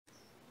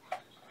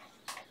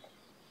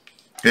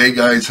Hey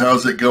guys,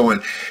 how's it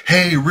going?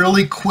 Hey,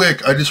 really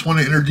quick, I just want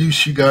to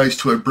introduce you guys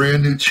to a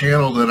brand new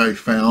channel that I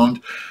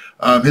found.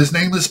 His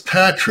name is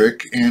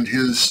Patrick, and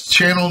his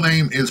channel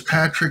name is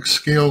Patrick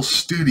Scales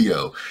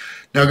Studio.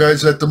 Now,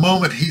 guys, at the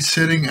moment, he's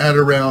sitting at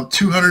around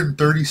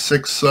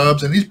 236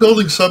 subs, and he's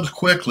building subs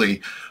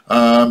quickly.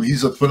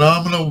 He's a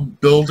phenomenal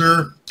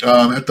builder.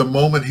 At the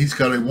moment, he's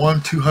got a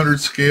 1/200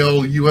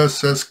 scale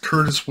USS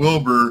Curtis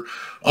Wilbur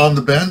on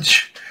the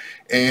bench.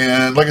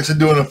 And like I said,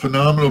 doing a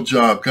phenomenal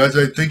job. Guys,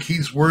 I think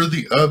he's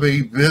worthy of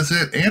a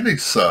visit and a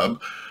sub.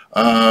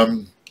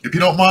 If you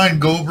don't mind,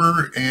 go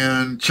over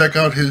and check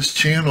out his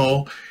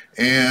channel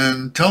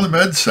and tell him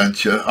Ed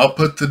sent you. I'll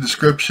put the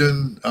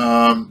description,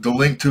 the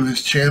link to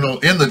his channel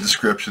in the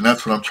description.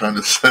 That's what I'm trying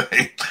to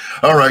say.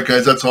 All right,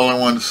 guys, that's all I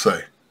wanted to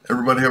say.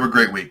 Everybody have a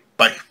great week.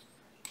 Bye.